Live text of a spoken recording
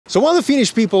So while the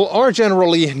Finnish people are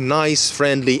generally nice,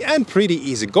 friendly and pretty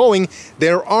easygoing,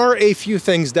 there are a few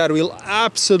things that will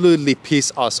absolutely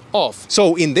piss us off.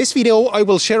 So in this video I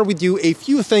will share with you a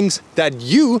few things that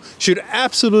you should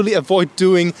absolutely avoid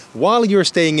doing while you're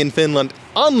staying in Finland,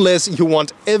 unless you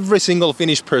want every single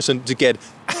Finnish person to get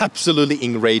absolutely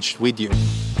enraged with you.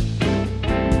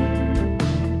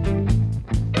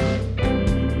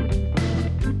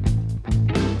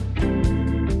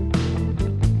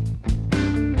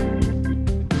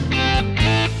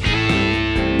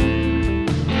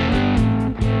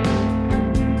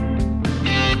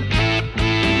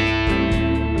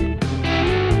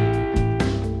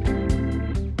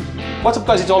 What's up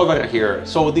guys, it's Oliver here.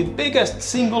 So the biggest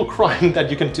single crime that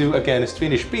you can do against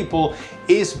Finnish people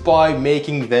is by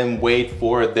making them wait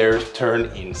for their turn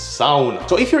in sauna.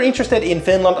 So if you're interested in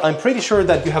Finland, I'm pretty sure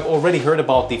that you have already heard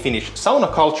about the Finnish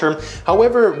sauna culture.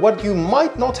 However, what you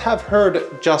might not have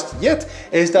heard just yet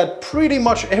is that pretty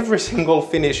much every single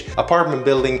Finnish apartment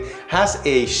building has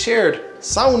a shared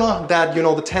sauna that,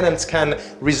 the tenants can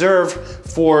reserve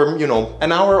for,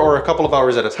 an hour or a couple of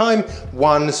hours at a time,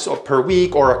 once per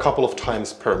week or a couple of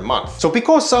times per month. So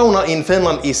because sauna in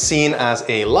Finland is seen as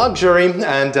a luxury,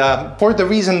 and for the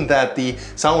reason that the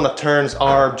sauna turns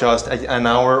are just an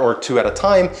hour or two at a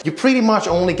time, you pretty much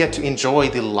only get to enjoy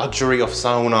the luxury of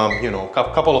sauna,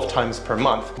 a couple of times per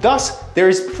month. Thus, there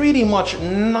is pretty much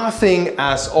nothing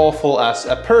as awful as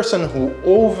a person who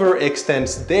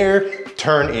overextends their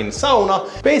turn in sauna,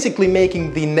 basically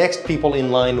making the next people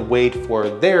in line wait for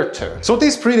their turn. So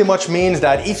this pretty much means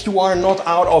that if you are not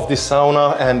out of the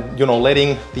sauna and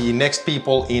letting the next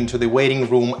people into the waiting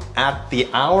room at the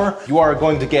hour, you are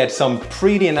going to get some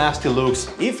pretty nasty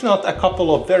looks, if not a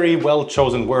couple of very well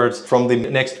chosen words from the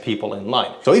next people in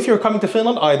line. So if you're coming to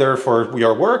Finland either for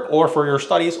your work or for your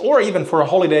studies or even for a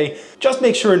holiday, just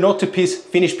make sure not to piss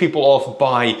Finnish people off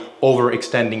by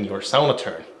overextending your sauna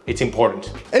turn. It's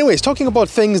important. Anyways, talking about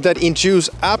things that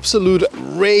induce absolute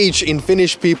rage in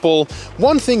Finnish people,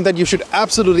 one thing that you should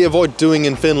absolutely avoid doing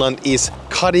in Finland is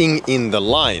cutting in the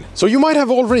line. So you might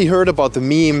have already heard about the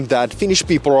meme that Finnish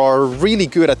people are really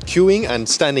good at queuing and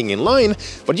standing in line,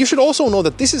 but you should also know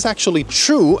that this is actually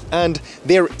true, and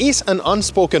there is an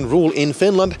unspoken rule in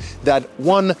Finland that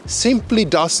one simply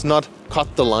does not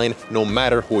cut the line no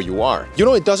matter who you are.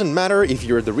 It doesn't matter if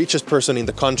you're the richest person in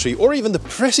the country or even the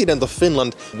president of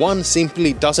Finland, one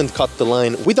simply doesn't cut the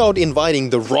line without inviting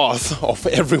the wrath of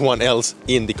everyone else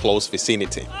in the close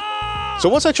vicinity. So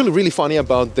what's actually really funny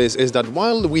about this is that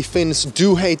while we Finns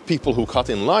do hate people who cut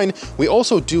in line, we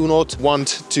also do not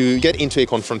want to get into a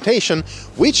confrontation,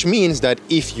 which means that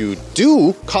if you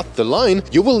do cut the line,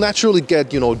 you will naturally get,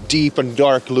 deep and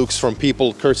dark looks from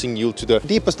people cursing you to the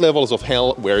deepest levels of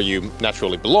hell where you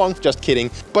naturally belong. Just kidding.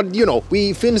 But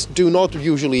we Finns do not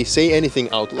usually say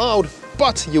anything out loud,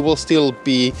 but you will still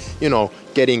be,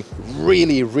 getting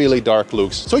really, really dark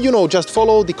looks. So, just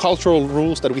follow the cultural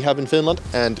rules that we have in Finland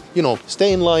and,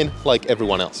 stay in line like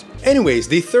everyone else. Anyways,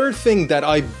 the third thing that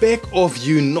I beg of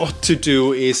you not to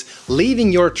do is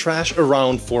leaving your trash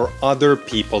around for other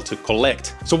people to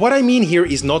collect. So what I mean here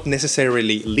is not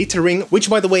necessarily littering, which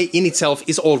by the way in itself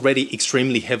is already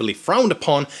extremely heavily frowned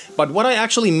upon, but what I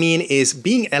actually mean is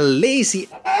being a lazy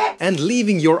and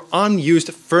leaving your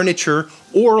unused furniture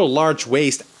or large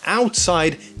waste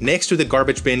outside next to the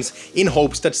garbage bins in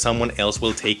hopes that someone else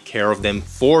will take care of them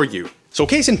for you. So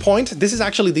case in point, this is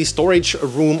actually the storage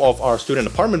room of our student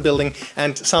apartment building,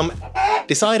 and some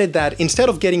decided that instead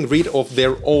of getting rid of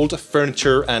their old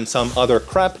furniture and some other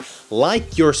crap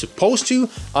like you're supposed to,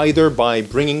 either by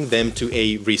bringing them to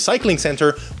a recycling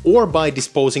center or by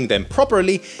disposing them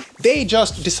properly, they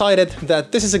just decided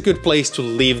that this is a good place to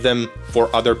leave them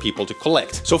for other people to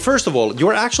collect. So first of all,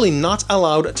 you're actually not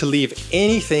allowed to leave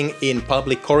anything in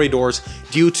public corridors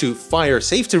due to fire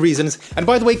safety reasons. And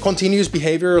by the way, continuous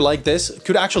behavior like this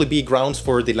could actually be grounds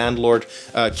for the landlord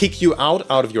kick you out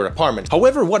of your apartment.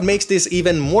 However, what makes this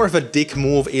even more of a dick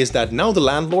move is that now the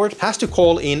landlord has to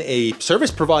call in a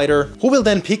service provider who will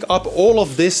then pick up all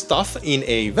of this stuff in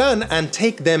a van and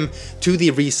take them to the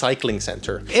recycling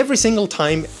center. Every single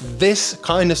time this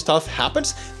kind of stuff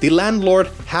happens, the landlord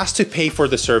has to pay for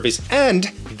the service, and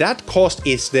that cost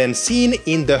is then seen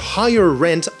in the higher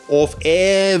rent of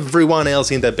everyone else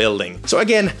in the building. So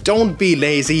again, don't be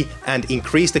lazy and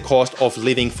increase the cost of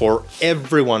living for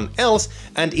everyone else,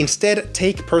 and instead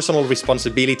take personal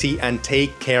responsibility and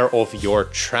take care of your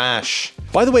trash.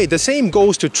 By the way, the same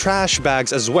goes to trash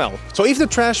bags as well. So if the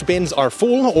trash bins are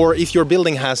full, or if your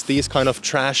building has these kind of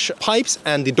trash pipes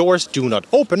and the doors do not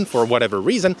open for whatever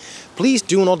reason, please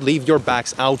do not leave your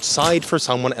bags outside for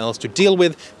someone else to deal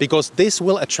with, because this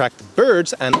will attract attract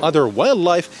birds and other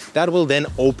wildlife that will then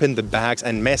open the bags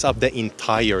and mess up the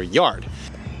entire yard.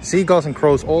 Seagulls and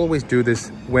crows always do this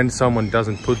when someone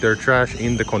doesn't put their trash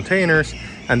in the containers,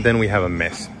 and then we have a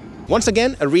mess. Once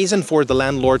again, a reason for the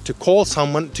landlord to call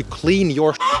someone to clean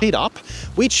your shit up,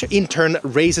 which in turn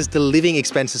raises the living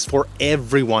expenses for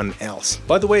everyone else.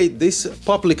 By the way, this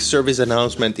public service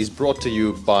announcement is brought to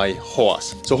you by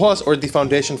HOAS. So HOAS, or the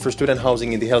Foundation for Student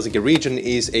Housing in the Helsinki region,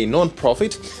 is a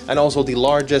non-profit and also the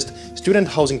largest student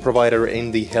housing provider in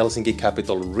the Helsinki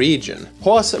capital region.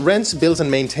 HOAS rents, builds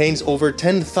and maintains over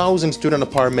 10,000 student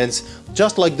apartments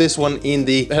just like this one in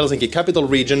the Helsinki capital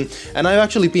region, and I've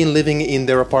actually been living in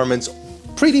their apartments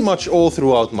pretty much all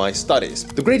throughout my studies.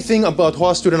 The great thing about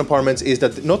HOAS student apartments is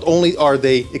that not only are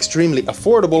they extremely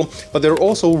affordable, but they're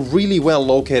also really well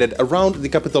located around the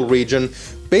capital region,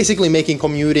 basically making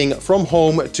commuting from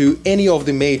home to any of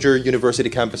the major university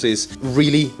campuses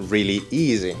really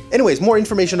easy. Anyways, more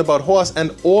information about HOAS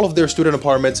and all of their student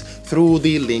apartments through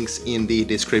the links in the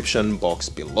description box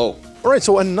below. Alright,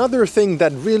 so another thing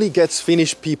that really gets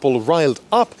Finnish people riled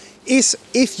up is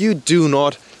if you do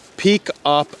not pick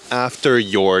up after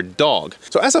your dog.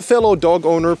 So as a fellow dog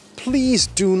owner, please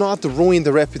do not ruin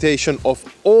the reputation of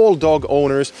all dog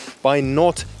owners by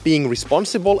not being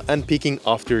responsible and picking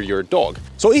after your dog.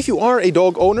 So if you are a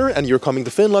dog owner and you're coming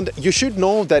to Finland, you should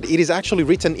know that it is actually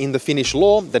written in the Finnish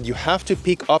law that you have to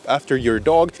pick up after your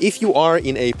dog if you are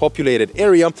in a populated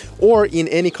area or in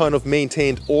any kind of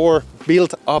maintained or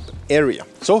built up area.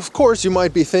 So of course you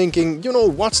might be thinking, you know,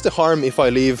 what's the harm if I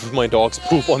leave my dog's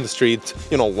poop on the street,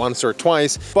 you know, once or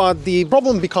twice? But the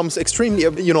problem becomes extremely,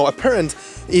 apparent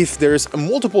if there's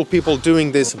multiple people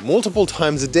doing this multiple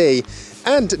times a day.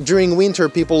 And during winter,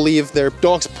 people leave their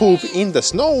dog's poop in the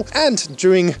snow, and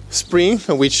during spring,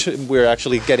 which we're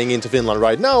actually getting into Finland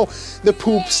right now, the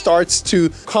poop starts to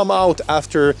come out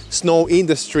after snow in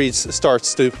the streets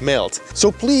starts to melt.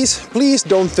 So please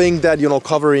don't think that,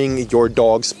 covering your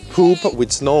dog's poop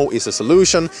with snow is a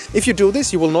solution. If you do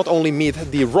this, you will not only meet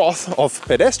the wrath of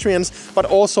pedestrians, but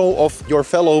also of your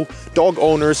fellow dog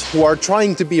owners who are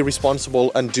trying to be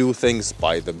responsible and do things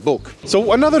by the book.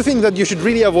 So another thing that you should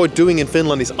really avoid doing in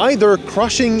Finland is either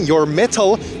crushing your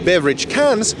metal beverage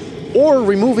cans or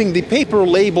removing the paper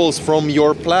labels from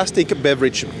your plastic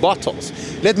beverage bottles.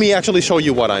 Let me actually show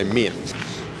you what I mean.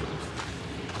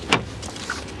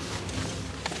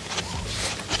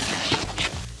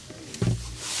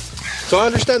 So I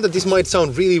understand that this might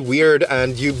sound really weird,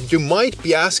 and you might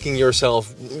be asking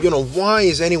yourself, why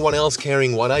is anyone else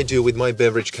caring what I do with my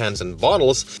beverage cans and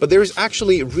bottles? But there is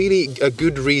actually really a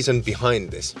good reason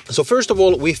behind this. So first of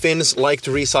all, we Finns like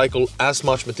to recycle as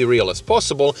much material as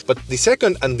possible, but the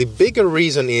second and the bigger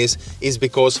reason is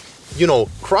because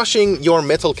crushing your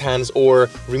metal cans or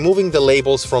removing the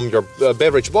labels from your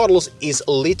beverage bottles is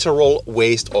a literal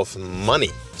waste of money.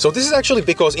 So this is actually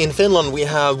because in Finland we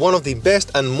have one of the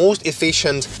best and most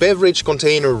efficient beverage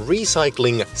container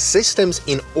recycling systems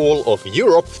in all of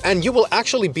Europe, and you will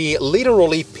actually be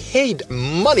literally paid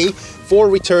money for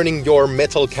returning your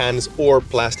metal cans or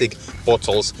plastic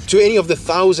bottles to any of the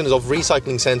thousands of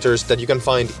recycling centers that you can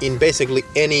find in basically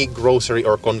any grocery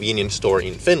or convenience store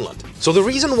in Finland. So the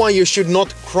reason why you should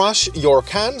not crush your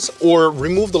cans or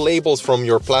remove the labels from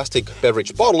your plastic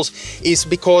beverage bottles is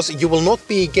because you will not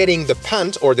be getting the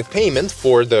pant or the payment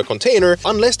for the container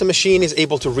unless the machine is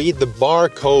able to read the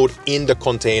barcode in the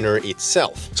container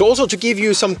itself. So also to give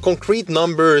you some concrete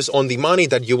numbers on the money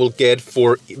that you will get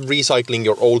for recycling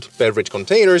your old beverage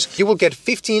containers, you will get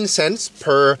 15 cents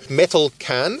per metal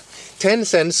can, 10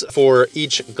 cents for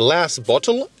each glass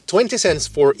bottle, 20 cents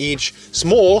for each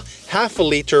small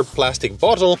half-a-liter plastic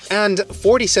bottle, and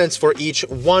 40 cents for each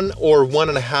 1 or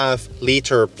 1.5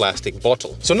 liter plastic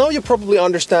bottle. So now you probably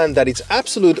understand that it's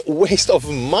absolute waste of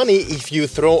money if you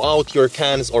throw out your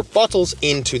cans or bottles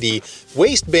into the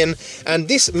waste bin, and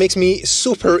this makes me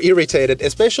super irritated,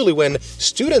 especially when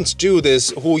students do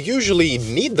this who usually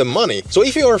need the money. So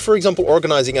if you are, for example,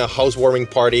 organizing a housewarming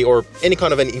party or any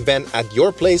kind of an event at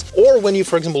your place, or when you,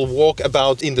 for example, walk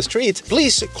about in the street,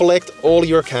 please collect all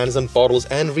your cans and bottles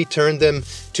and return them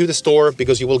to the store,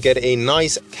 because you will get a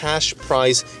nice cash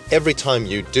prize every time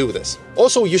you do this.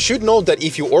 Also, you should know that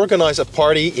if you organize a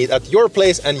party at your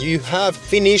place and you have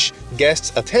Finnish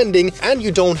guests attending and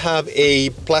you don't have a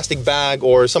plastic bag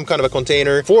or some kind of a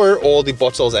container for all the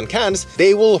bottles and cans,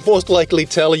 they will most likely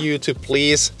tell you to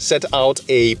please set out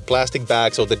a plastic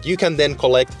bag so that you can then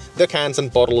collect the cans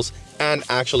and bottles and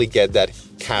actually get that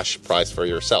cash prize for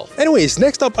yourself. Anyways,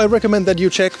 next up I recommend that you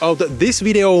check out this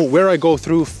video where I go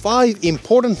through 5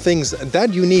 important things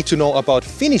that you need to know about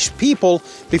Finnish people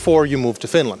before you move to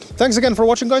Finland. Thanks again for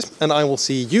watching, guys, and I will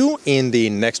see you in the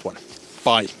next one.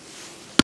 Bye.